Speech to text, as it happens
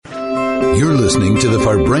You're listening to the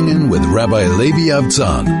Farbrengen with Rabbi Levi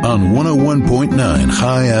Avtzon on 101.9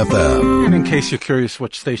 Chai FM. And in case you're curious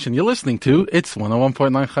which station you're listening to, it's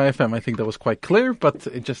 101.9 Chai FM. I think that was quite clear, but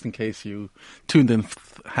just in case you tuned in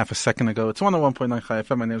half a second ago, it's 101.9 Chai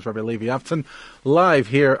FM. My name is Rabbi Levi Avtzon, live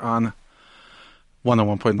here on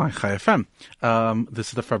 101.9 Chai FM. This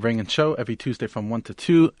is the Farbrengen show every Tuesday from 1 to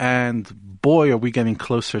 2, and boy, are we getting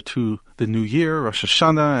closer to the new year, Rosh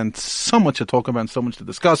Hashanah, and so much to talk about and so much to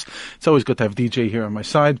discuss. It's always good to have DJ here on my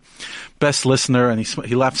side. Best listener, and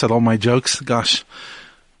he laughs at all my jokes. Gosh,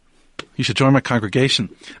 you should join my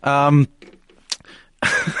congregation. And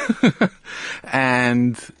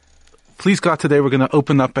please God, today we're going to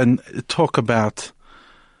open up and talk about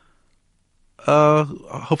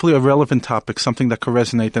hopefully a relevant topic, something that could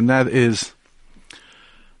resonate, and that is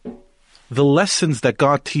the lessons that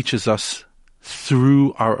God teaches us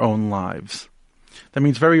through our own lives. That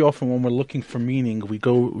means very often when we're looking for meaning, we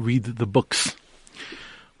go read the books.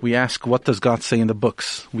 We ask, what does God say in the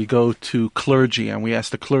books? We go to clergy and we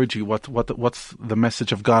ask the clergy what's the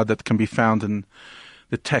message of God that can be found in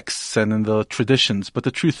the texts and in the traditions. But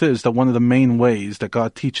the truth is that one of the main ways that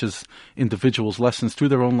God teaches individuals lessons through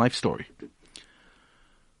their own life story.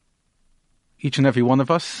 Each and every one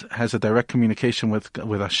of us has a direct communication with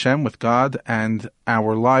Hashem, with God, and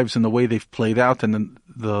our lives and the way they've played out and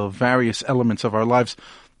the various elements of our lives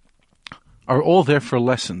are all there for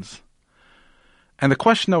lessons. And the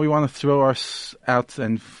question that we want to throw us out,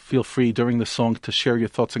 and feel free during the song to share your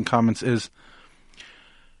thoughts and comments, is,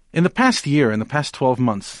 in the past year, in the past 12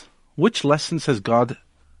 months, which lessons has God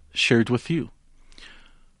shared with you?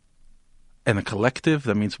 In a collective,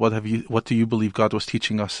 that means what do you believe God was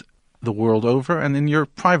teaching us the world over? And in your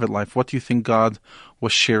private life, what do you think God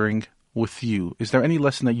was sharing with you? Is there any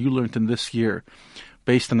lesson that you learned in this year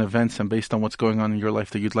based on events and based on what's going on in your life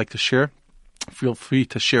that you'd like to share? Feel free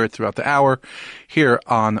to share it throughout the hour here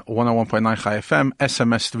on 101.9 Chai FM,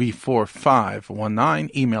 SMS 34519,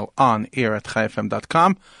 email on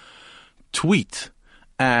air@chaifm.com, tweet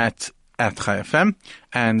at Chai FM,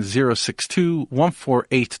 and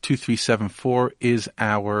 062-148-2374 is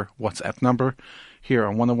our WhatsApp number here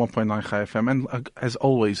on 101.9 Chai FM. And as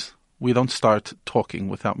always, we don't start talking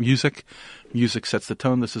without music. Music sets the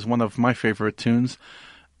tone. This is one of my favorite tunes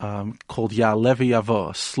called Ya'alev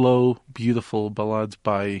Yavo, a slow, beautiful ballad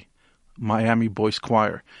by Miami Boys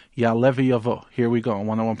Choir. Ya'alev Yavo. Here we go on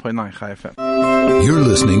 101.9 Chai FM. You're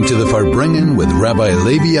listening to the Farbrengen with Rabbi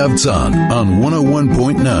Levi Avtzon on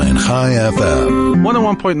 101.9 Chai FM.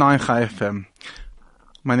 101.9 Chai FM.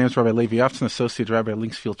 My name is Rabbi Levi Avtzon, Associate Rabbi at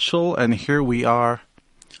Linksfield Shul, and here we are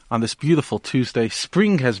on this beautiful Tuesday.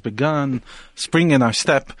 Spring has begun, spring in our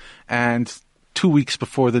step, and 2 weeks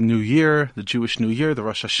before the New Year, the Jewish New Year, the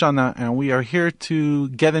Rosh Hashanah, and we are here to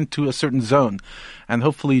get into a certain zone. And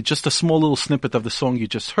hopefully just a small little snippet of the song you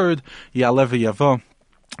just heard, Ya'alev Yavo,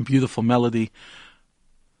 beautiful melody,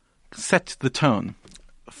 set the tone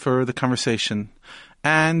for the conversation.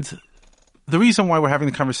 And the reason why we're having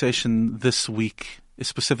the conversation this week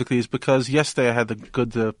specifically is because yesterday I had the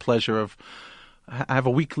good pleasure of I have a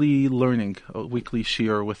weekly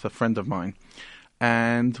shiur with a friend of mine,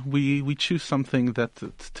 and we choose something that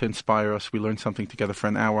to inspire us. We learn something together for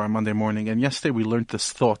an hour on Monday morning, and yesterday we learned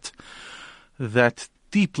this thought that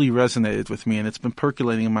deeply resonated with me, and it's been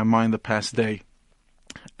percolating in my mind the past day.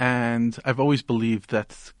 And I've always believed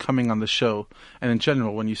that coming on the show, and in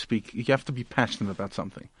general when you speak, you have to be passionate about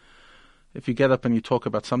something. If you get up and you talk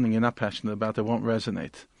about something you're not passionate about, it won't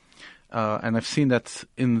resonate. And I've seen that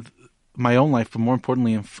in my own life, but more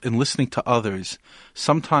importantly, in listening to others.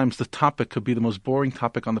 Sometimes the topic could be the most boring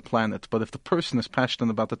topic on the planet, but if the person is passionate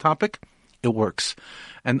about the topic, it works.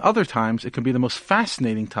 And other times, it can be the most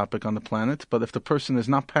fascinating topic on the planet, but if the person is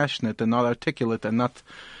not passionate and not articulate and not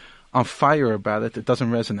on fire about it, it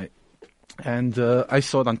doesn't resonate. And I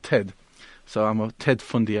saw it on TED. So I'm a TED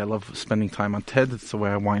fundy. I love spending time on TED. It's the way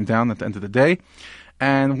I wind down at the end of the day.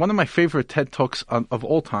 And one of my favorite TED Talks of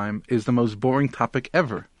all time is the most boring topic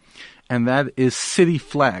ever. And that is city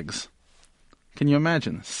flags. Can you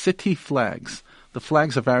imagine? City flags. The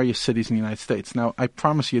flags of various cities in the United States. Now, I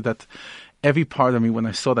promise you that every part of me when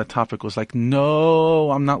I saw that topic was like,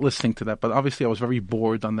 no, I'm not listening to that. But obviously I was very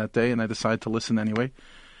bored on that day and I decided to listen anyway.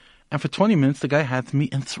 And for 20 minutes, the guy had me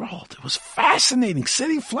enthralled. It was fascinating.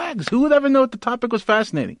 City flags. Who would ever know the topic was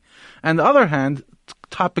fascinating? And on the other hand,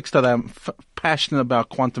 topics that I'm passionate about,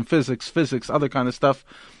 quantum physics, other kind of stuff,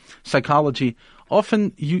 psychology,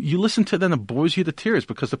 often you listen to it and it bores you to tears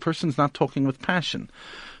because the person's not talking with passion.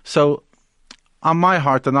 So on my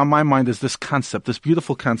heart and on my mind is this concept, this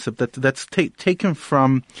beautiful concept that's taken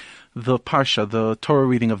from the Parsha, the Torah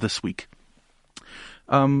reading of this week.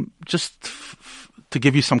 Just to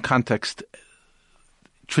give you some context,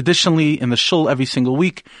 traditionally in the shul every single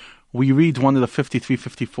week, we read one of the 53,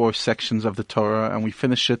 54 sections of the Torah, and we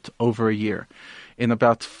finish it over a year. In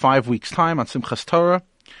about 5 weeks' time, on Simchas Torah,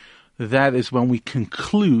 that is when we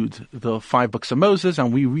conclude the 5 books of Moses,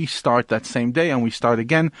 and we restart that same day, and we start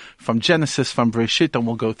again from Genesis, from Bereshit, and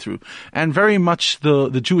we'll go through. And very much the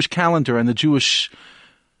Jewish calendar and the Jewish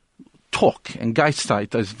talk and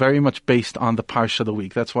Geistzeit is very much based on the Parsha of the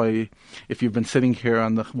week. That's why if you've been sitting here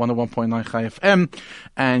on the 101.9 Chai FM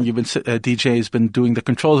and you've been DJ has been doing the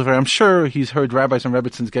controls of it, I'm sure he's heard rabbis and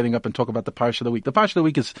rebbitzins getting up and talk about the Parsha of the week. The Parsha of the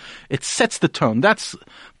week it sets the tone. That's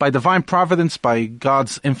by divine providence, by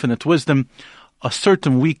God's infinite wisdom. A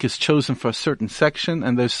certain week is chosen for a certain section,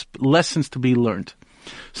 and there's lessons to be learned.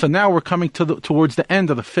 So now we're coming towards the end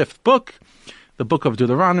of the 5th book, the book of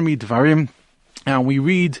Deuteronomy, Devarim, and we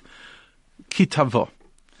read Ki Tavo,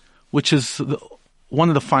 which is one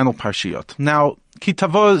of the final parshiyot. Now, Ki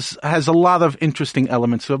Tavo has a lot of interesting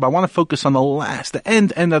elements to it, but I want to focus on the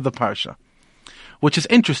end of the parsha, which is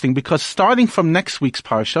interesting because starting from next week's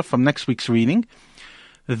parsha, from next week's reading,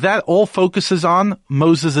 that all focuses on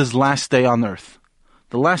Moses' last day on earth.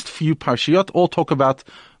 The last few parshiyot all talk about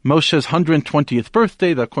Moshe's 120th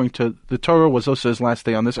birthday, that according to the Torah was also his last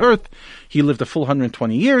day on this earth. He lived a full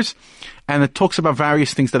 120 years, and it talks about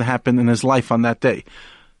various things that happened in his life on that day.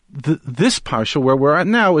 This parsha, where we're at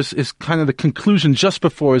now, is kind of the conclusion just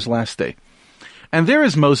before his last day. And there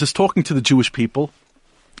is Moses talking to the Jewish people,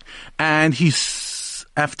 and he's,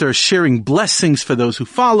 after sharing blessings for those who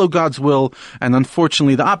follow God's will, and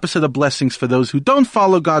unfortunately the opposite of blessings for those who don't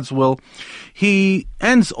follow God's will, he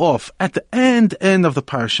ends off at the end of the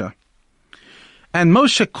parsha. And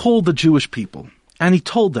Moshe called the Jewish people, and he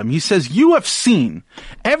told them, he says, you have seen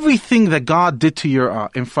everything that God did to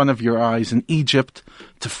in front of your eyes in Egypt,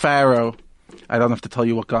 to Pharaoh. I don't have to tell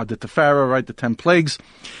you what God did to Pharaoh, right? The 10 plagues,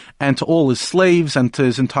 and to all his slaves and to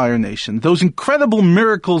his entire nation. Those incredible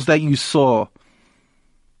miracles that you saw,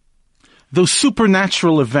 those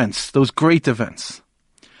supernatural events, those great events.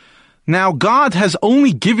 Now, God has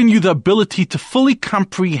only given you the ability to fully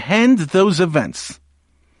comprehend those events,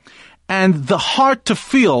 and the heart to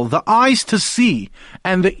feel, the eyes to see,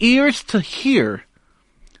 and the ears to hear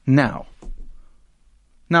now.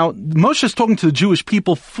 Now, Moshe is talking to the Jewish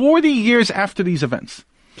people 40 years after these events.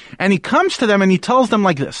 And he comes to them and he tells them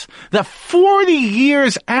like this, that 40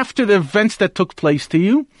 years after the events that took place to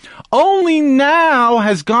you, only now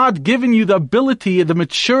has God given you the ability, the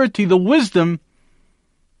maturity, the wisdom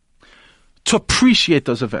to appreciate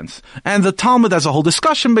those events. And the Talmud has a whole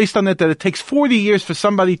discussion based on it, that it takes 40 years for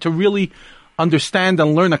somebody to really understand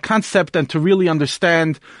and learn a concept and to really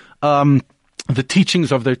understand the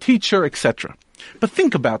teachings of their teacher, etc. But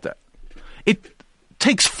think about that. It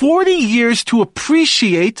takes 40 years to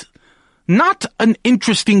appreciate not an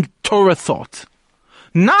interesting Torah thought,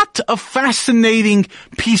 not a fascinating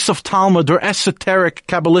piece of Talmud or esoteric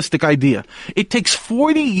Kabbalistic idea. It takes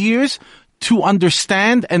 40 years to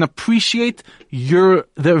understand and appreciate the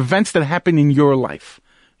events that happen in your life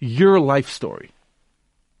story.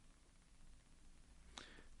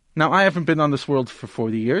 Now, I haven't been on this world for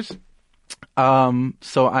 40 years.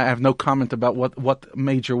 So I have no comment about what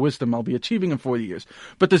major wisdom I'll be achieving in 40 years.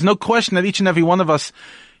 But there's no question that each and every one of us,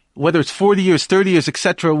 whether it's 40 years, 30 years,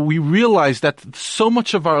 etc., we realize that so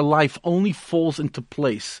much of our life only falls into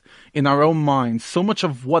place in our own minds. So much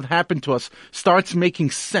of what happened to us starts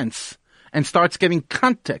making sense and starts getting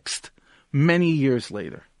context many years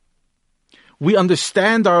later. We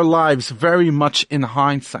understand our lives very much in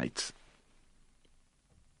hindsight.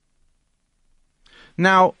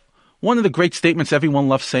 Now, one of the great statements everyone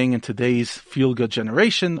loves saying in today's feel-good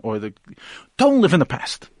generation, don't live in the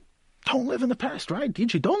past. Don't live in the past, right?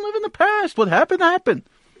 DJ, don't live in the past. What happened, happened.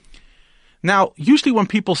 Now, usually when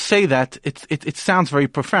people say that, it sounds very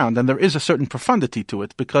profound, and there is a certain profundity to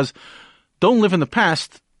it, because don't live in the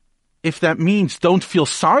past, if that means don't feel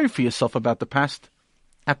sorry for yourself about the past,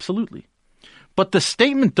 absolutely. But the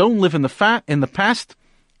statement, don't live in the past,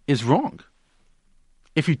 is wrong.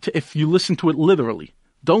 If you listen to it literally.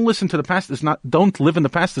 Don't live in the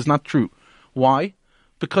past is not true. Why?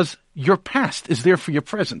 Because your past is there for your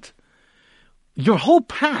present. Your whole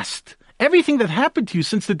past, everything that happened to you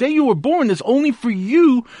since the day you were born, is only for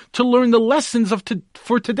you to learn the lessons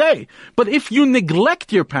for today. But if you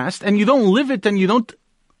neglect your past and you don't live it and you don't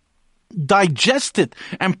digest it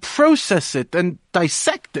and process it and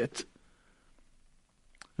dissect it,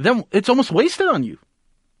 then it's almost wasted on you.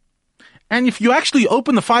 And if you actually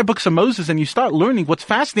open the 5 books of Moses and you start learning, what's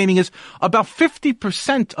fascinating is about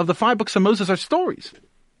 50% of the 5 books of Moses are stories.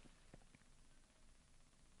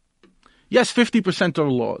 Yes, 50% are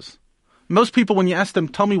laws. Most people, when you ask them,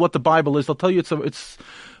 tell me what the Bible is, they'll tell you it's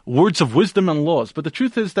words of wisdom and laws. But the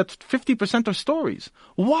truth is that 50% are stories.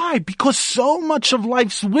 Why? Because so much of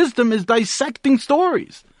life's wisdom is dissecting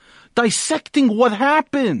stories. Dissecting what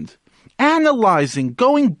happened. Analyzing,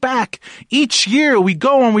 going back. Each year we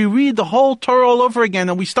go and we read the whole Torah all over again,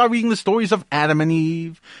 and we start reading the stories of Adam and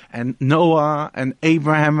Eve, and Noah, and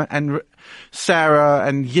Abraham, and Sarah,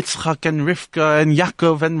 and Yitzchak, and Rivka, and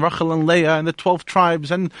Yaakov, and Rachel, and Leah, and the 12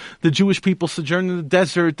 tribes, and the Jewish people sojourn in the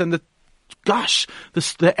desert, and the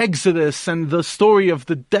Exodus, and the story of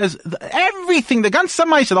the desert, everything, the Gan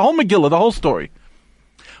Samaisa, the whole Megillah, the whole story.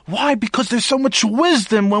 Why? Because there's so much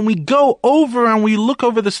wisdom when we go over and we look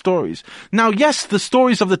over the stories. Now, yes, the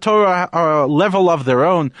stories of the Torah are a level of their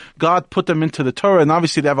own. God put them into the Torah, and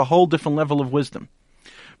obviously they have a whole different level of wisdom.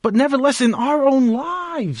 But nevertheless, in our own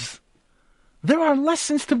lives, there are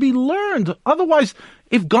lessons to be learned. Otherwise,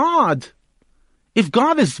 if God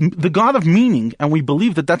is the God of meaning, and we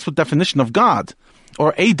believe that that's the definition of God,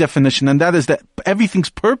 or a definition, and that is that everything's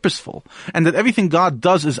purposeful, and that everything God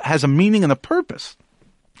does has a meaning and a purpose,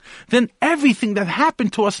 then everything that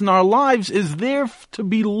happened to us in our lives is there to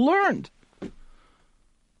be learned.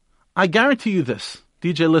 I guarantee you this.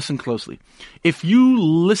 DJ, listen closely. If you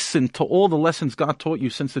listen to all the lessons God taught you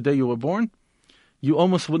since the day you were born, you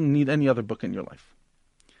almost wouldn't need any other book in your life.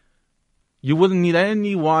 You wouldn't need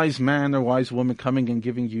any wise man or wise woman coming and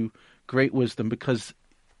giving you great wisdom, because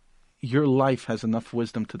your life has enough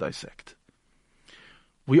wisdom to dissect.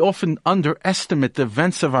 We often underestimate the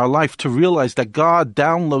events of our life to realize that God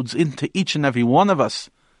downloads into each and every one of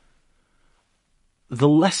us the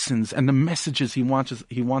lessons and the messages He wants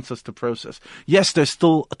us to process. Yes, there's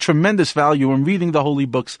still a tremendous value in reading the holy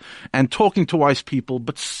books and talking to wise people,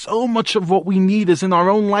 but so much of what we need is in our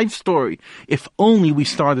own life story. If only we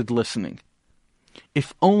started listening.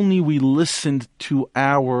 If only we listened to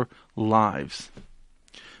our lives.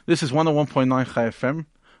 This is 101.9 Chai FM.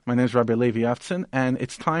 My name is Rabbi Levi Avtzon, and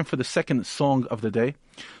it's time for the second song of the day.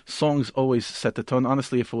 Songs always set the tone.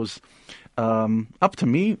 Honestly, if it was up to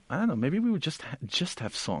me, I don't know, maybe we would just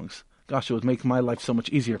have songs. Gosh, it would make my life so much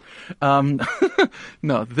easier.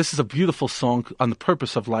 No, this is a beautiful song on the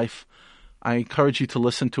purpose of life. I encourage you to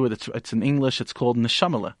listen to it. It's in English. It's called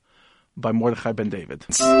Neshamala by Mordechai Ben David.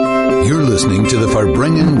 You're listening to the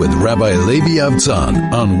Farbrengen with Rabbi Levi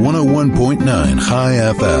Avtzon on 101.9 Chai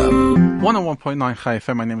FM. 101.9 Chai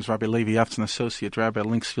FM. My name is Rabbi Levi Avtzon, Associate Rabbi at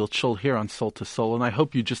Linksfield Shul here on Soul to Soul, and I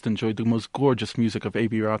hope you just enjoyed the most gorgeous music of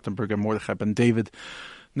A.B. Rothenberg and Mordechai Ben David.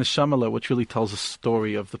 Neshamala, which really tells a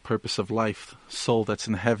story of the purpose of life, soul that's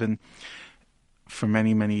in heaven for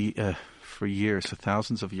for years, for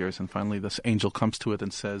thousands of years, and finally this angel comes to it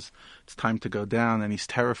and says it's time to go down, and he's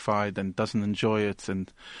terrified and doesn't enjoy it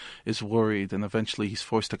and is worried, and eventually he's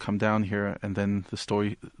forced to come down here, and then the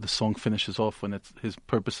song finishes off when his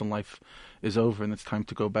purpose in life is over and it's time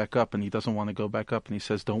to go back up, and he doesn't want to go back up, and he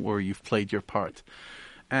says, don't worry, you've played your part.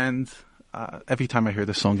 And every time I hear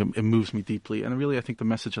this song, it moves me deeply, and really I think the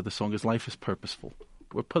message of the song is life is purposeful.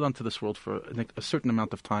 We're put onto this world for a certain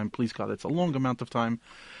amount of time. Please God, it's a long amount of time.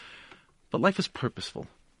 But life is purposeful.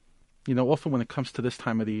 You know, often when it comes to this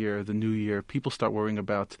time of the year, the new year, people start worrying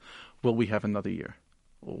about, will we have another year?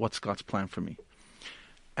 What's God's plan for me?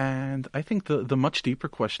 And I think the much deeper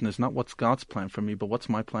question is not what's God's plan for me, but what's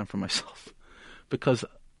my plan for myself? Because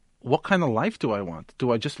what kind of life do I want?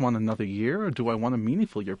 Do I just want another year, or do I want a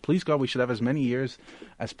meaningful year? Please God, we should have as many years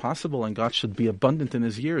as possible, and God should be abundant in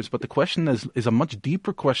His years. But the question is a much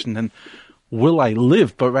deeper question than will I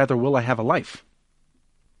live, but rather will I have a life?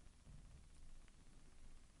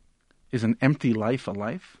 Is an empty life a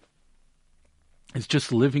life? Is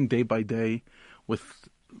just living day by day with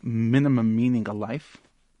minimum meaning a life?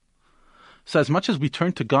 So as much as we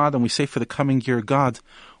turn to God and we say for the coming year, God,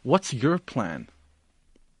 what's your plan?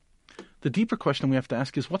 The deeper question we have to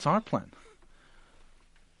ask is, what's our plan?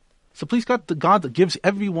 So please God that gives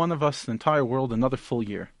every one of us, the entire world, another full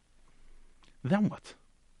year. Then what?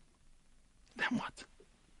 Then what?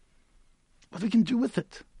 What do we can do with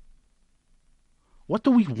it? What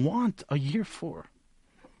do we want a year for?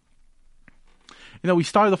 You know, we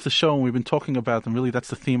started off the show and we've been talking about, and really that's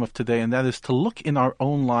the theme of today, and that is to look in our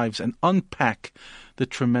own lives and unpack the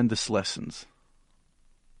tremendous lessons.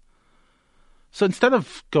 So instead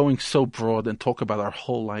of going so broad and talk about our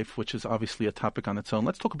whole life, which is obviously a topic on its own,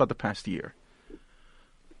 let's talk about the past year.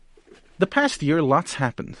 The past year, lots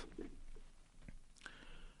happened.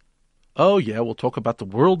 Oh yeah, we'll talk about the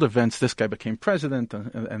world events. This guy became president,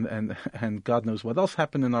 and God knows what else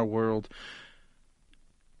happened in our world.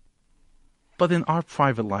 But in our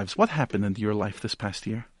private lives, what happened in your life this past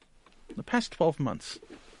year? The past 12 months.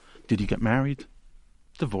 Did you get married?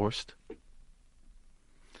 Divorced?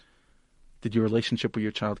 Did your relationship with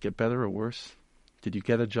your child get better or worse? Did you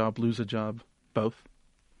get a job, lose a job? Both?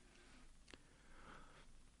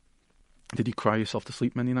 Did you cry yourself to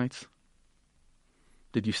sleep many nights?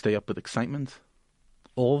 Did you stay up with excitement?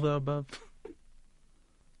 All the above?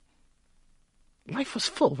 Life was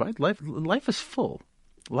full, right? Life is full.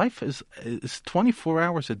 Life is 24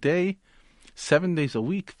 hours a day, 7 days a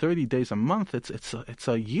week, 30 days a month. It's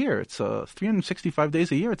a year. It's 365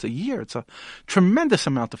 days a year. It's a year. It's a tremendous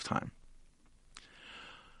amount of time.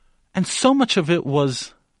 And so much of it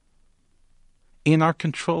was in our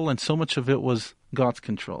control, and so much of it was God's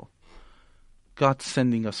control. God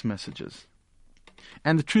sending us messages.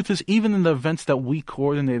 And the truth is, even in the events that we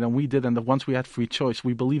coordinated and we did, and the ones we had free choice,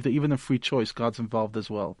 we believe that even in free choice, God's involved as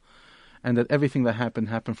well. And that everything that happened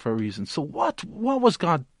for a reason. So what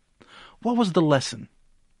was the lesson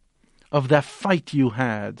of that fight you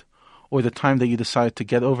had, or the time that you decided to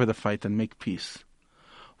get over the fight and make peace?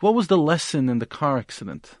 What was the lesson in the car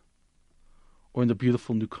accident? Or in the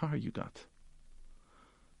beautiful new car you got?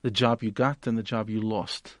 The job you got and the job you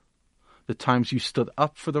lost. The times you stood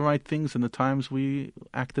up for the right things and the times we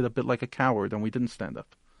acted a bit like a coward and we didn't stand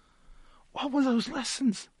up. What were those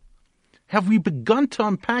lessons? Have we begun to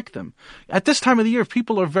unpack them? At this time of the year,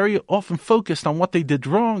 people are very often focused on what they did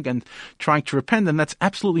wrong and trying to repent, and that's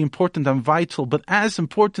absolutely important and vital. But as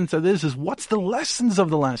important as it is what's the lessons of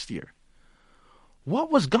the last year? What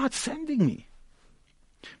was God sending me?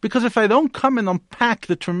 Because if I don't come and unpack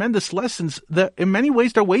the tremendous lessons, in many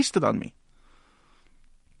ways they're wasted on me.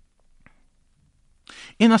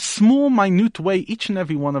 In a small, minute way, each and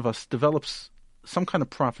every one of us develops some kind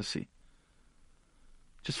of prophecy.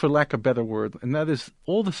 Just for lack of a better word. And that is,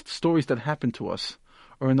 all the stories that happen to us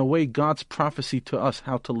are in a way God's prophecy to us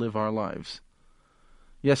how to live our lives.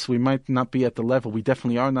 Yes, we might not be at the level, we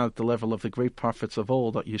definitely are not at the level of the great prophets of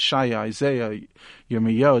old, Yeshaya, Isaiah,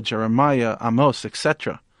 Yirmiyahu, Jeremiah, Amos,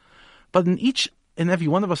 etc. But in each and every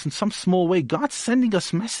one of us, in some small way, God's sending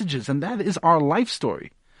us messages, and that is our life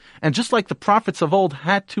story. And just like the prophets of old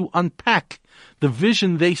had to unpack the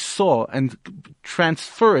vision they saw and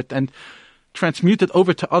transfer it and transmute it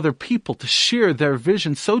over to other people to share their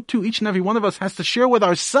vision, so too each and every one of us has to share with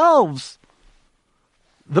ourselves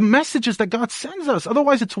the messages that God sends us.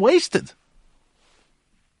 Otherwise it's wasted.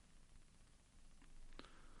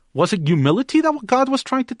 Was it humility that God was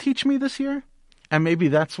trying to teach me this year? And maybe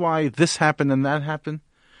that's why this happened and that happened.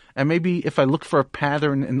 And maybe if I look for a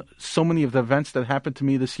pattern in so many of the events that happened to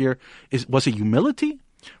me this year, was it humility?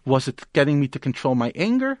 Was it getting me to control my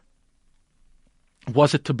anger?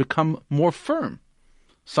 Was it to become more firm?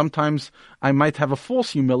 Sometimes I might have a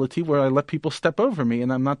false humility where I let people step over me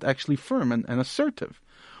and I'm not actually firm and assertive.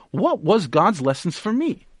 What was God's lessons for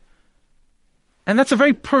me? And that's a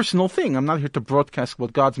very personal thing. I'm not here to broadcast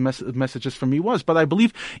what God's messages for me was, but I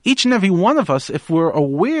believe each and every one of us, if we're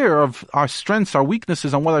aware of our strengths, our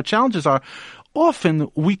weaknesses, and what our challenges are,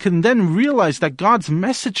 often we can then realize that God's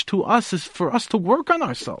message to us is for us to work on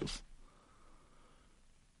ourselves.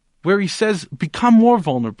 Where he says, become more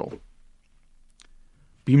vulnerable.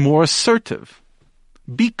 Be more assertive.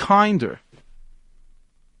 Be kinder.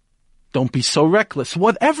 Don't be so reckless.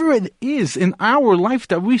 Whatever it is in our life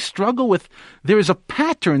that we struggle with, there is a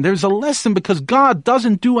pattern, there's a lesson, because God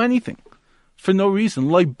doesn't do anything for no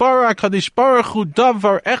reason.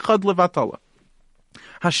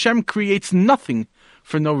 Hashem creates nothing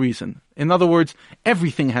for no reason. In other words,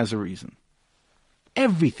 everything has a reason.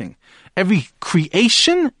 Everything. Every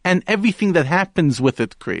creation and everything that happens with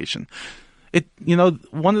it, creation.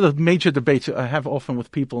 One of the major debates I have often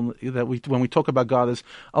with people that when we talk about God is,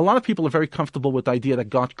 a lot of people are very comfortable with the idea that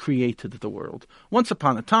God created the world. Once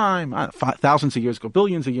upon a time, thousands of years ago,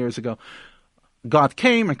 billions of years ago, God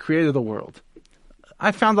came and created the world.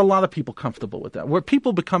 I found a lot of people comfortable with that. Where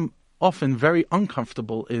people become often very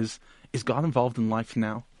uncomfortable is God involved in life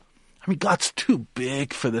now? I mean, God's too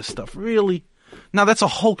big for this stuff, really? Now, that's a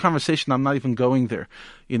whole conversation. I'm not even going there.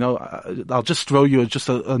 I'll just throw you just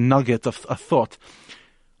a nugget of a thought.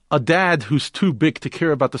 A dad who's too big to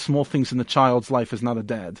care about the small things in the child's life is not a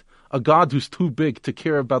dad. A God who's too big to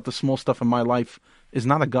care about the small stuff in my life is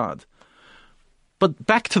not a God. But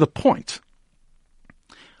back to the point.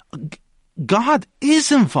 God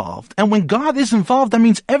is involved. And when God is involved, that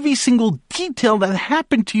means every single detail that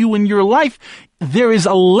happened to you in your life, there is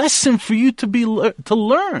a lesson for you to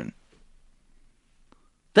learn.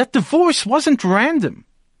 That divorce wasn't random.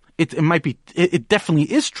 It definitely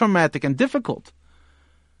is traumatic and difficult.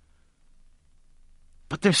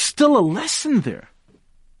 But there's still a lesson there.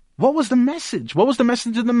 What was the message? What was the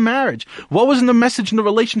message in the marriage? What was the message in the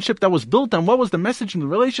relationship that was built on? What was the message in the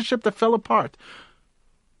relationship that fell apart?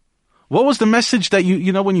 What was the message that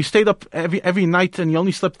when you stayed up every night and you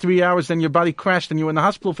only slept 3 hours, then your body crashed and you were in the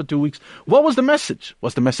hospital for 2 weeks? What was the message?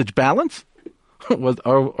 Was the message balance?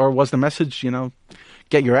 or was the message,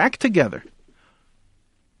 get your act together?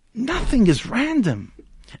 Nothing is random.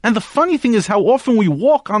 And the funny thing is how often we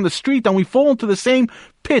walk on the street and we fall into the same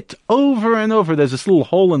pit over and over. There's this little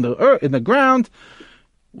hole in the ground.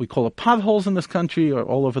 We call it potholes in this country or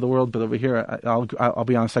all over the world, but over here, I'll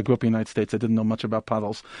be honest, I grew up in the United States. I didn't know much about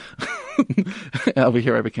potholes. Over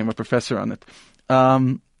here, I became a professor on it.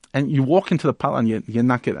 And you walk into the pothole and you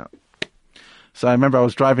knock it out. So I remember I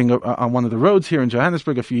was driving on one of the roads here in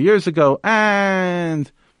Johannesburg a few years ago, and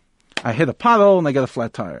I hit a pothole and I got a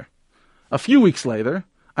flat tire. A few weeks later,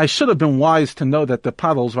 I should have been wise to know that the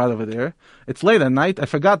pothole's right over there. It's late at night. I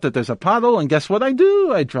forgot that there's a pothole, and guess what I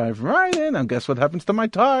do? I drive right in, and guess what happens to my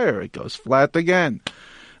tire? It goes flat again.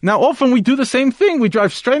 Now, often we do the same thing. We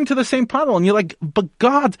drive straight into the same pothole, and you're like, but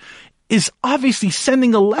God is obviously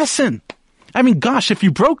sending a lesson. I mean, gosh, if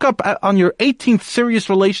you broke up on your 18th serious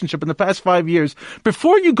relationship in the past 5 years,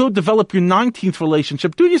 before you go develop your 19th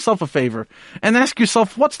relationship, do yourself a favor and ask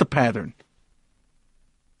yourself, what's the pattern?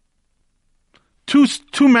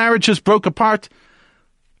 Two marriages broke apart.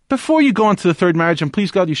 Before you go on to the third marriage, and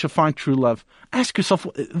please God, you shall find true love, ask yourself,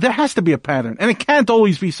 there has to be a pattern, and it can't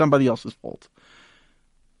always be somebody else's fault.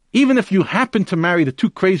 Even if you happen to marry the two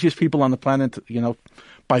craziest people on the planet,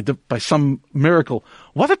 by some miracle,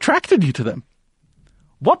 what attracted you to them?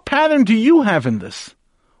 What pattern do you have in this?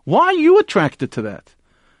 Why are you attracted to that?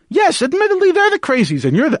 Yes, admittedly, they're the crazies,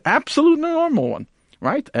 and you're the absolute normal one,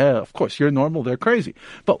 right? Of course, you're normal, they're crazy.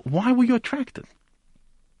 But why were you attracted?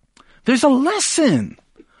 There's a lesson.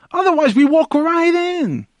 Otherwise, we walk right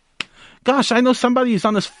in. Gosh, I know somebody who's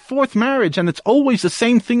on his fourth marriage, and it's always the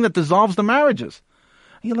same thing that dissolves the marriages.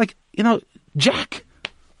 And you're like, Jack,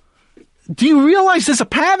 do you realize there's a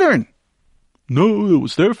pattern? No, it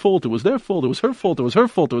was their fault. It was their fault. It was her fault. It was her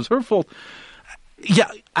fault. It was her fault. Yeah,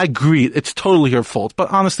 I agree. It's totally her fault. But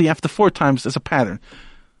honestly, after 4 times, there's a pattern.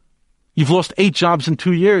 You've lost 8 jobs in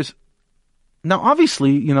 2 years. Now,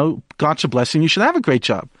 obviously, God should bless you. You should have a great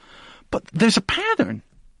job. But there's a pattern.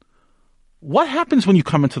 What happens when you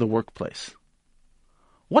come into the workplace?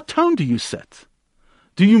 What tone do you set?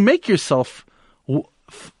 Do you make yourself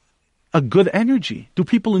a good energy? Do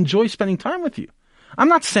people enjoy spending time with you? I'm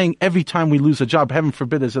not saying every time we lose a job, heaven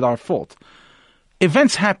forbid, is it our fault.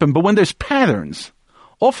 Events happen, but when there's patterns,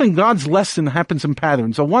 often God's lesson happens in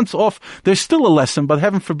patterns. Or once off, there's still a lesson, but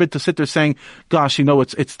heaven forbid to sit there saying, gosh,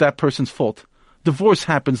 it's that person's fault. Divorce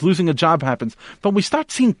happens, losing a job happens. But we start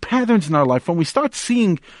seeing patterns in our life, when we start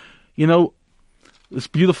seeing, this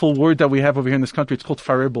beautiful word that we have over here in this country, it's called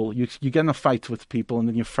faribel. You get in a fight with people and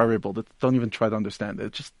then you're faribel. Don't even try to understand it.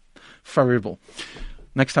 It's just faribel.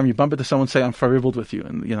 Next time you bump into someone, say, I'm faribeled with you.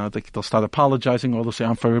 And, they'll start apologizing, or they'll say,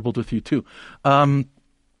 I'm faribeled with you too.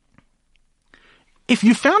 If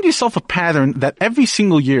you found yourself a pattern that every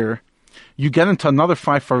single year you get into another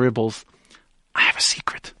 5 faribels, I have a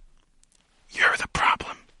secret. You're the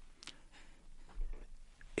problem.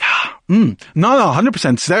 Yeah. No,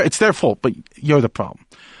 100%. It's their fault, but you're the problem.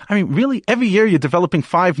 I mean, really, every year you're developing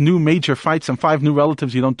 5 new major fights and 5 new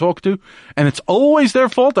relatives you don't talk to, and it's always their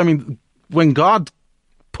fault? I mean, when God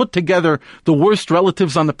put together the worst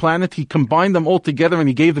relatives on the planet, he combined them all together and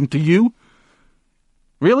he gave them to you?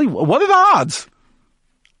 Really? What are the odds?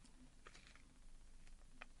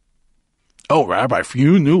 Oh, Rabbi, if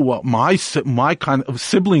you knew what my kind of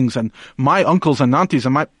siblings and my uncles and aunties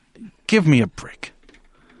and give me a break.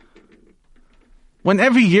 When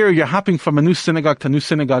every year you're hopping from a new synagogue to a new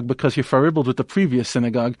synagogue because you're faribeled with the previous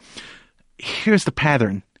synagogue, here's the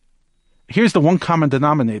pattern. Here's the one common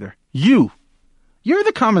denominator. You're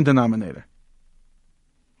the common denominator.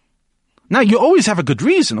 Now, you always have a good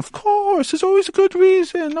reason. Of course, there's always a good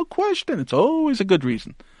reason. No question. It's always a good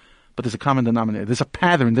reason. But there's a common denominator. There's a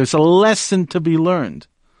pattern. There's a lesson to be learned.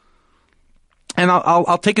 And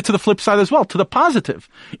I'll take it to the flip side as well, to the positive.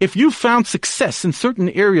 If you found success in certain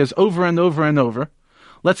areas over and over and over,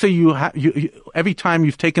 let's say you every time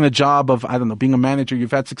you've taken a job of, being a manager,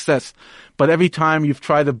 you've had success. But every time you've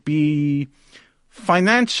tried to be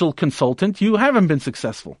financial consultant, you haven't been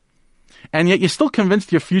successful. And yet you're still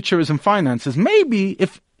convinced your future is in finances. Maybe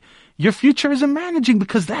if your future is in managing,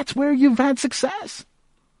 because that's where you've had success.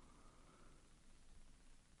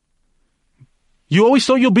 You always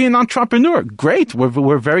thought you'll be an entrepreneur. Great.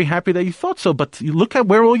 We're very happy that you thought so. But you look at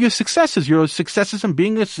where all your successes in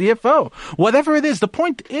being a CFO. Whatever it is, the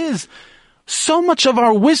point is, So much of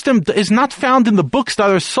our wisdom is not found in the books that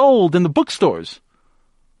are sold in the bookstores.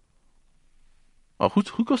 Oh,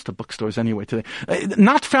 who goes to bookstores anyway today?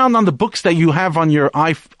 Not found on the books that you have on your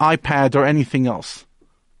iPad or anything else.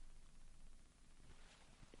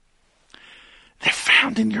 They're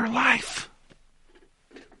found in your life.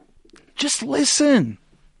 Just listen.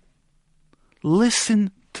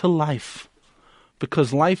 Listen to life.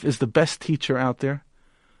 Because life is the best teacher out there.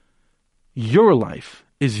 Your life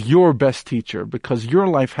is your best teacher because your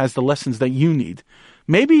life has the lessons that you need.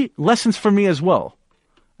 Maybe lessons for me as well.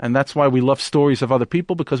 And that's why we love stories of other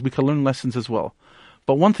people, because we can learn lessons as well.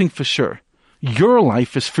 But one thing for sure, your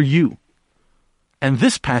life is for you. And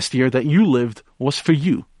this past year that you lived was for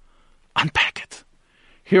you. Unpack it.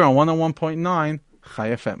 Here on 101.9 Chai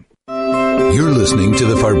FM. You're listening to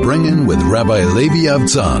the Farbrengen with Rabbi Levi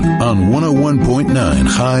Avtzon on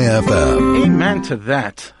 101.9 Chai FM. Amen to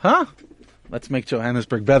that. Huh? Let's make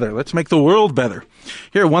Johannesburg better. Let's make the world better.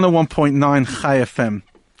 Here, 101.9 Chai FM.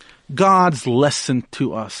 God's lesson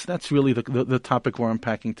to us. That's really the topic we're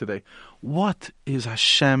unpacking today. What is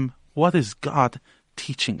Hashem? What is God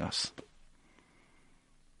teaching us?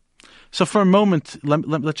 So for a moment,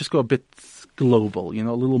 let's just go a bit global, a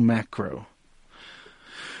little macro.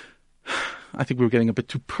 I think we were getting a bit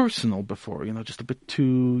too personal before, just a bit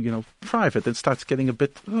too, private. It starts getting a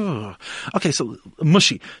bit, okay, so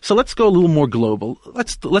mushy. So let's go a little more global.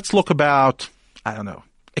 Let's look about, I don't know,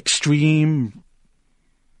 extremism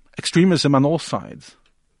on all sides,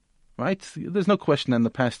 right? There's no question in the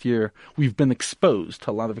past year we've been exposed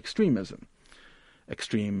to a lot of extremism.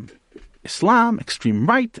 Extreme Islam, extreme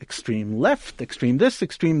right, extreme left, extreme this,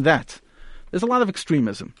 extreme that. There's a lot of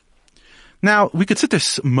extremism. Now, we could sit there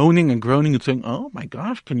moaning and groaning and saying, oh my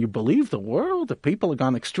gosh, can you believe the world? The people have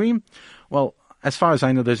gone extreme. Well, as far as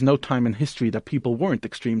I know, there's no time in history that people weren't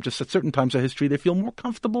extreme. Just at certain times of history, they feel more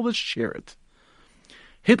comfortable to share it.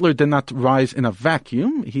 Hitler did not rise in a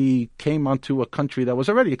vacuum. He came onto a country that was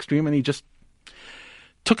already extreme, and he just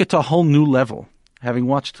took it to a whole new level. Having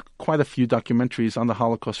watched quite a few documentaries on the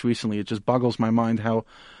Holocaust recently, it just boggles my mind how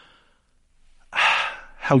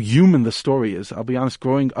human the story is. I'll be honest,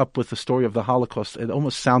 growing up with the story of the Holocaust, it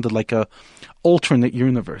almost sounded like a alternate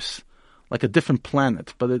universe, like a different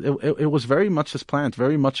planet. But it was very much this planet,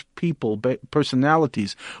 very much people,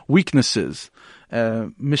 personalities, weaknesses,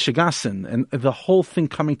 Mishigasin, and the whole thing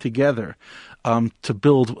coming together to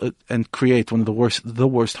build and create one of the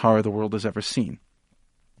worst horror the world has ever seen.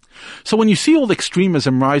 So when you see all the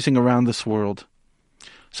extremism rising around this world,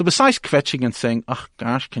 so besides kvetching and saying, oh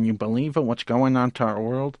gosh, can you believe it, what's going on to our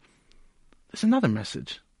world? There's another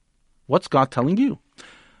message. What's God telling you?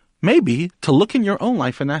 Maybe to look in your own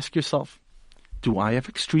life and ask yourself, do I have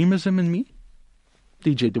extremism in me?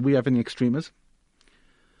 DJ, do we have any extremism?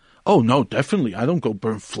 Oh no, definitely. I don't go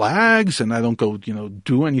burn flags and I don't go,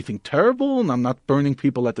 do anything terrible and I'm not burning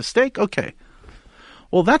people at the stake. Okay.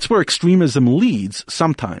 Well, that's where extremism leads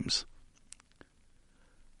sometimes.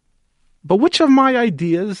 But which of my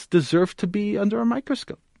ideas deserve to be under a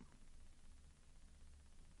microscope?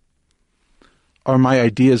 Are my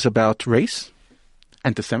ideas about race,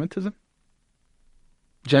 anti-Semitism,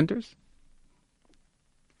 genders,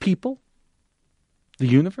 people, the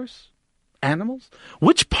universe, animals?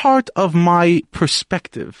 Which part of my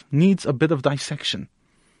perspective needs a bit of dissection?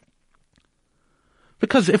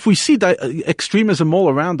 Because if we see extremism all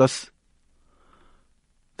around us,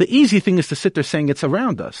 the easy thing is to sit there saying it's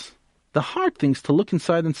around us. The hard thing is to look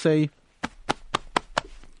inside and say,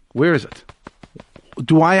 where is it?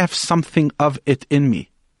 Do I have something of it in me?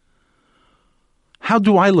 How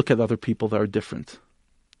do I look at other people that are different?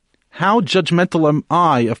 How judgmental am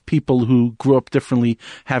I of people who grew up differently,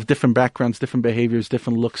 have different backgrounds, different behaviors,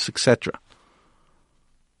 different looks, etc.?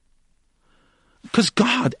 Because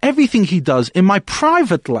God, everything He does in my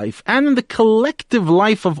private life and in the collective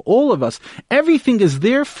life of all of us, everything is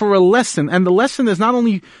there for a lesson. And the lesson is not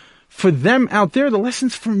only for them out there, the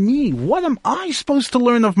lesson's for me. What am I supposed to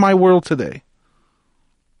learn of my world today?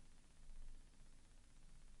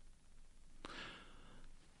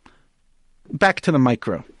 Back to the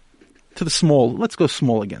micro, to the small. Let's go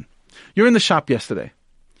small again. You're in the shop yesterday.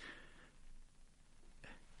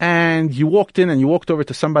 And you walked in and you walked over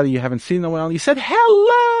to somebody you haven't seen in a while. And you said,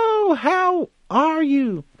 hello, how are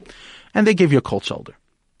you? And they gave you a cold shoulder.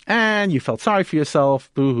 And you felt sorry for yourself.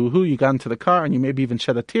 Boo-hoo-hoo. You got into the car and you maybe even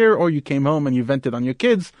shed a tear. Or you came home and you vented on your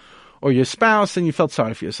kids or your spouse and you felt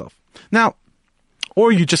sorry for yourself. Now,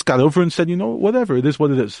 or you just got over and said, whatever, it is what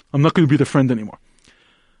it is. I'm not going to be the friend anymore.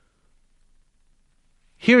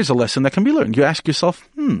 Here's a lesson that can be learned. You ask yourself,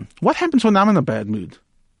 what happens when I'm in a bad mood?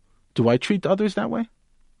 Do I treat others that way?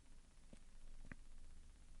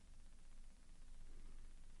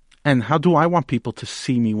 And how do I want people to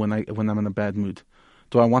see me when I'm in a bad mood?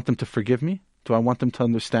 Do I want them to forgive me? Do I want them to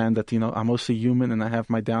understand that, I'm mostly human and I have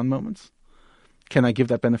my down moments? Can I give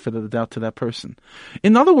that benefit of the doubt to that person?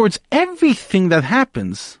 In other words, everything that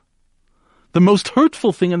happens, the most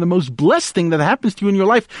hurtful thing and the most blessed thing that happens to you in your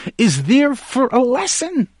life is there for a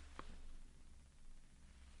lesson.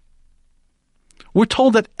 We're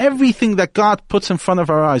told that everything that God puts in front of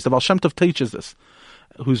our eyes, the Baal Shem Tov teaches this,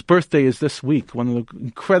 whose birthday is this week, one of the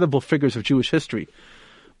incredible figures of Jewish history,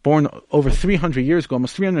 born over 300 years ago,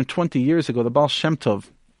 almost 320 years ago, the Baal Shem Tov,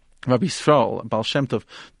 Rabbi Yisrael, Baal Shem Tov,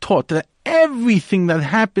 taught that everything that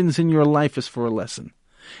happens in your life is for a lesson.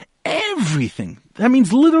 Everything. That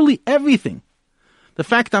means literally everything. The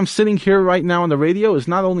fact I'm sitting here right now on the radio is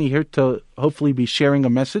not only here to hopefully be sharing a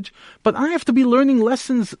message, but I have to be learning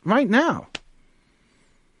lessons right now.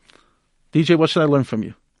 DJ, what should I learn from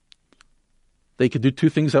you? They could do 2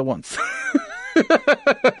 things at once.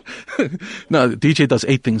 No, DJ does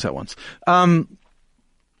 8 things at once.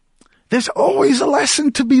 There's always a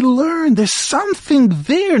lesson to be learned. There's something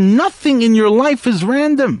there. Nothing in your life is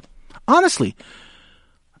random. Honestly.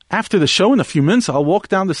 After the show, in a few minutes, I'll walk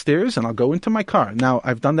down the stairs and I'll go into my car. Now,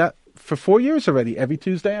 I've done that for 4 years already, every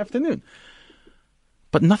Tuesday afternoon.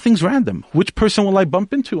 But nothing's random. Which person will I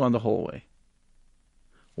bump into on the whole way?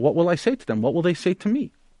 What will I say to them? What will they say to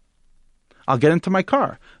me? I'll get into my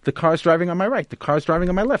car. The car's driving on my right. The car's driving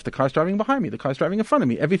on my left. The car's driving behind me. The car's driving in front of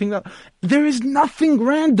me. There is nothing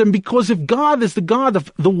random, because if God is the God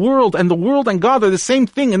of the world and God are the same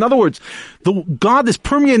thing, in other words, God is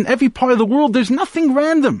permeated in every part of the world, there's nothing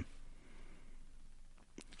random.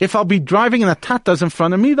 If I'll be driving and a Tata's in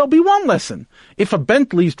front of me, there'll be one lesson. If a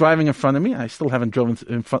Bentley's driving in front of me, I still haven't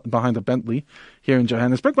driven behind a Bentley here in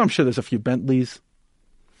Johannesburg, but I'm sure there's a few Bentleys,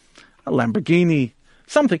 a Lamborghini,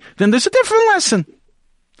 something, then there's a different lesson.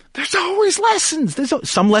 There's always lessons.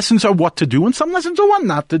 Some lessons are what to do and some lessons are what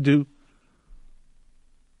not to do.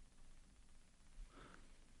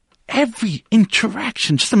 Every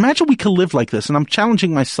interaction, just imagine we could live like this, and I'm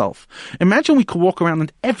challenging myself. Imagine we could walk around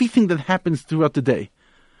and everything that happens throughout the day,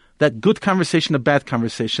 that good conversation, the bad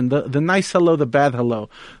conversation, the nice hello, the bad hello,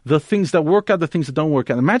 the things that work out, the things that don't work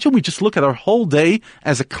out. Imagine we just look at our whole day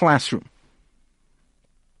as a classroom.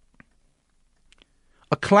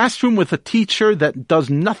 A classroom with a teacher that does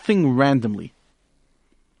nothing randomly.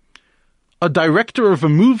 A director of a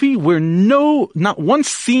movie where not one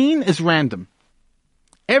scene is random.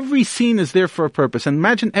 Every scene is there for a purpose. And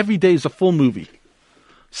imagine every day is a full movie.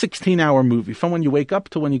 16-hour movie, from when you wake up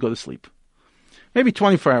to when you go to sleep. Maybe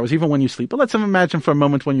 24 hours, even when you sleep. But let's imagine for a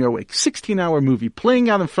moment when you're awake. 16-hour movie playing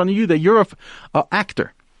out in front of you that you're an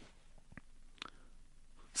actor.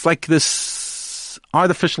 It's like this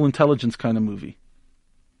artificial intelligence kind of movie.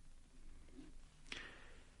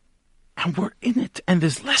 And we're in it, and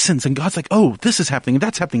there's lessons, and God's like, oh, this is happening, and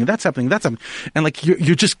that's happening, and that's happening, and that's happening. And like,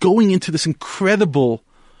 you're just going into this incredible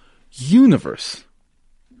universe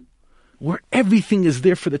where everything is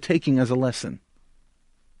there for the taking as a lesson.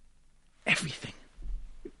 Everything.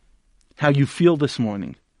 How you feel this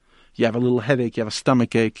morning. You have a little headache, you have a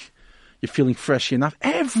stomach ache, you're feeling fresh enough.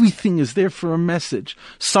 Everything is there for a message.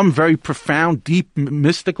 Some very profound, deep,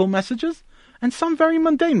 mystical messages, and some very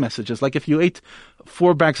mundane messages. Like if you ate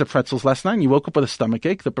 4 bags of pretzels last night and you woke up with a stomach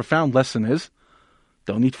ache, the profound lesson is,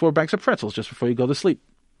 don't eat 4 bags of pretzels just before you go to sleep.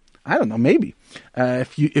 I don't know, maybe.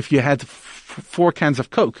 If you had 4 cans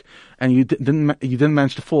of Coke and you didn't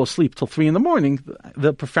manage to fall asleep till 3 a.m,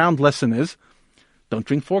 the profound lesson is, don't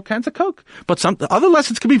drink 4 cans of Coke. But some other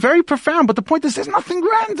lessons can be very profound, but the point is there's nothing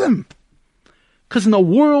random. Because in a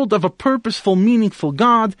world of a purposeful, meaningful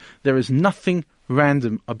God, there is nothing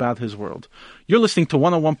random about his world. You're listening to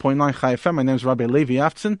 101.9 Chai FM. My name is Rabbi Levi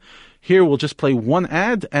Avtzon. Here we'll just play one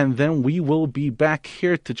ad, and then we will be back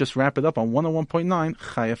here to just wrap it up on 101.9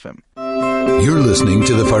 Chai FM. You're listening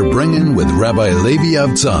to the Farbrengen with Rabbi Levi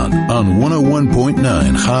Avtzon on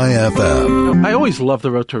 101.9 Chai FM. I always love the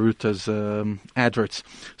Rotaruta's adverts.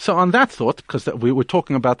 So on that thought, because we were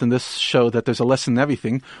talking about in this show that there's a lesson in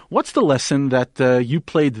everything, what's the lesson that you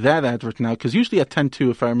played that advert now? Because usually at 10-2,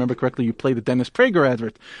 if I remember correctly, you played the Dennis Prager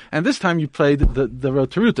advert. And this time you played the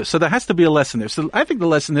Rotaruta. So there has to be a lesson there. So I think the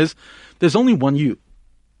lesson is there's only one you.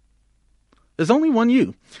 There's only one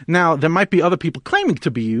you. Now, there might be other people claiming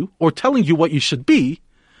to be you or telling you what you should be,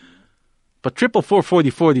 but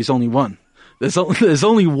 44440 is only one. There's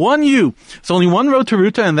only one you. There's only one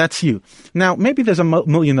Rotaruta, and that's you. Now, maybe there's a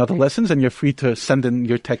million other lessons, and you're free to send in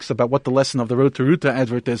your text about what the lesson of the Rotaruta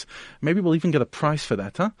advert is. Maybe we'll even get a prize for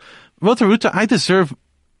that, huh? Rotaruta, I deserve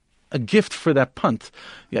a gift for that punt.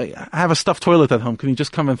 Yeah, I have a stuffed toilet at home. Can you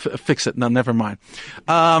just come and fix it? No, never mind.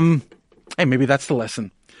 Hey, maybe that's the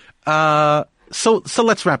lesson. So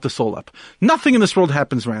let's wrap this all up. Nothing in this world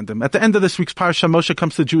happens random. At the end of this week's parasha, Moshe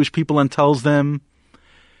comes to the Jewish people and tells them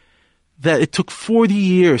that it took 40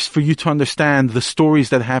 years for you to understand the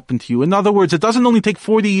stories that happened to you. In other words, it doesn't only take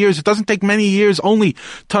 40 years, it doesn't take many years only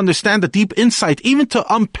to understand the deep insight, even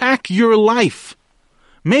to unpack your life.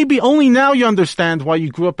 Maybe only now you understand why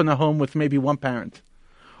you grew up in a home with maybe one parent.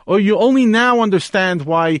 Or you only now understand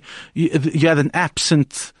why you had an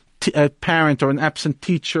absent parent or an absent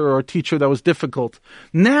teacher or a teacher that was difficult.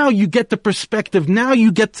 Now you get the perspective. Now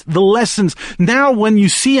you get the lessons. Now when you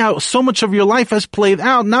see how so much of your life has played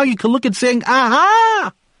out, now you can look at saying,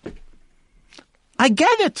 aha! I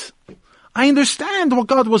get it. I understand what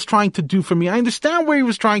God was trying to do for me. I understand where He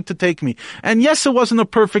was trying to take me. And yes, it wasn't a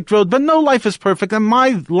perfect road, but no life is perfect. And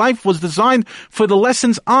my life was designed for the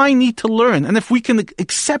lessons I need to learn. And if we can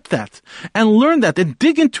accept that and learn that and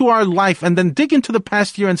dig into our life and then dig into the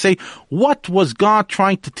past year and say, what was God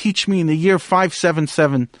trying to teach me in the year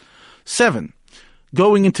 5777?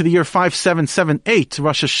 Going into the year 5778,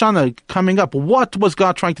 Rosh Hashanah coming up, what was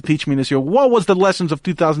God trying to teach me this year? What was the lessons of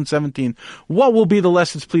 2017? What will be the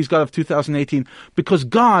lessons, please God, of 2018? Because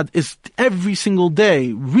God is every single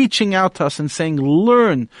day reaching out to us and saying,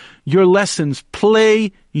 learn your lessons,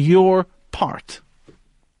 play your part.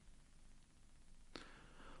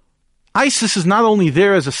 ISIS is not only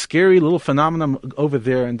there as a scary little phenomenon over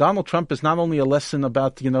there, and Donald Trump is not only a lesson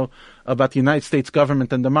about, about the United States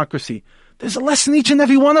government and democracy. There's a lesson each and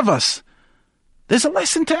every one of us. There's a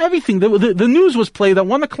lesson to everything. The news was played at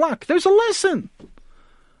 1 o'clock. There's a lesson.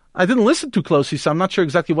 I didn't listen too closely, so I'm not sure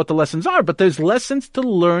exactly what the lessons are, but there's lessons to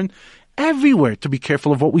learn everywhere. To be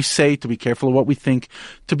careful of what we say, to be careful of what we think,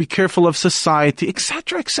 to be careful of society,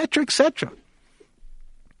 etc., etc., etc.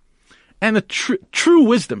 And a true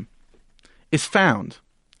wisdom is found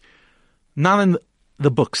not in the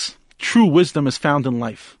books. True wisdom is found in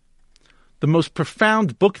life. The most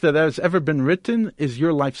profound book that has ever been written is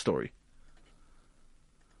your life story.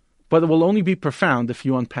 But it will only be profound if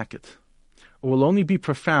you unpack it. It will only be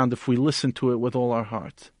profound if we listen to it with all our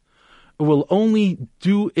heart. It will only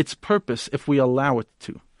do its purpose if we allow it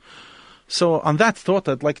to. So on that thought,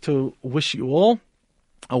 I'd like to wish you all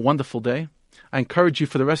a wonderful day. I encourage you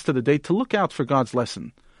for the rest of the day to look out for God's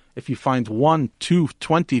lesson. If you find 1, 2,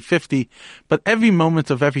 20, 50, but every moment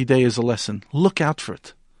of every day is a lesson. Look out for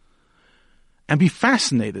it. And be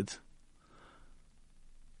fascinated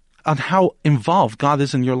on how involved God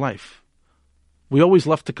is in your life. We always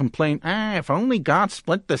love to complain, if only God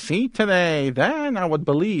split the sea today, then I would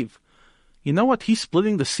believe. You know what? He's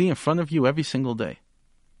splitting the sea in front of you every single day.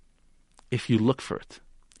 If you look for it,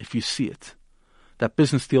 if you see it. That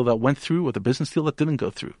business deal that went through or the business deal that didn't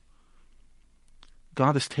go through.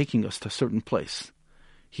 God is taking us to a certain place.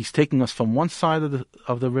 He's taking us from one side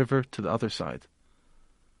of the river to the other side.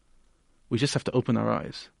 We just have to open our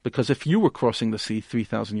eyes. Because if you were crossing the sea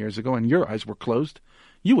 3,000 years ago and your eyes were closed,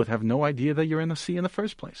 you would have no idea that you're in the sea in the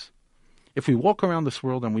first place. If we walk around this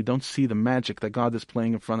world and we don't see the magic that God is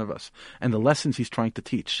playing in front of us and the lessons He's trying to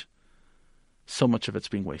teach, so much of it's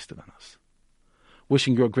being wasted on us.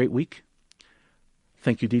 Wishing you a great week.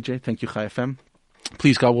 Thank you, DJ. Thank you, Chai FM.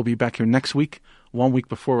 Please, God, we'll be back here next week, 1 week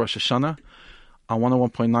before Rosh Hashanah, on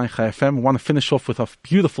 101.9 Chai FM. I want to finish off with a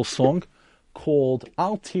beautiful song called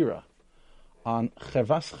Al Tira on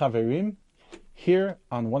Chevas Chaverim, here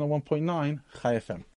on 101.9 Chai FM.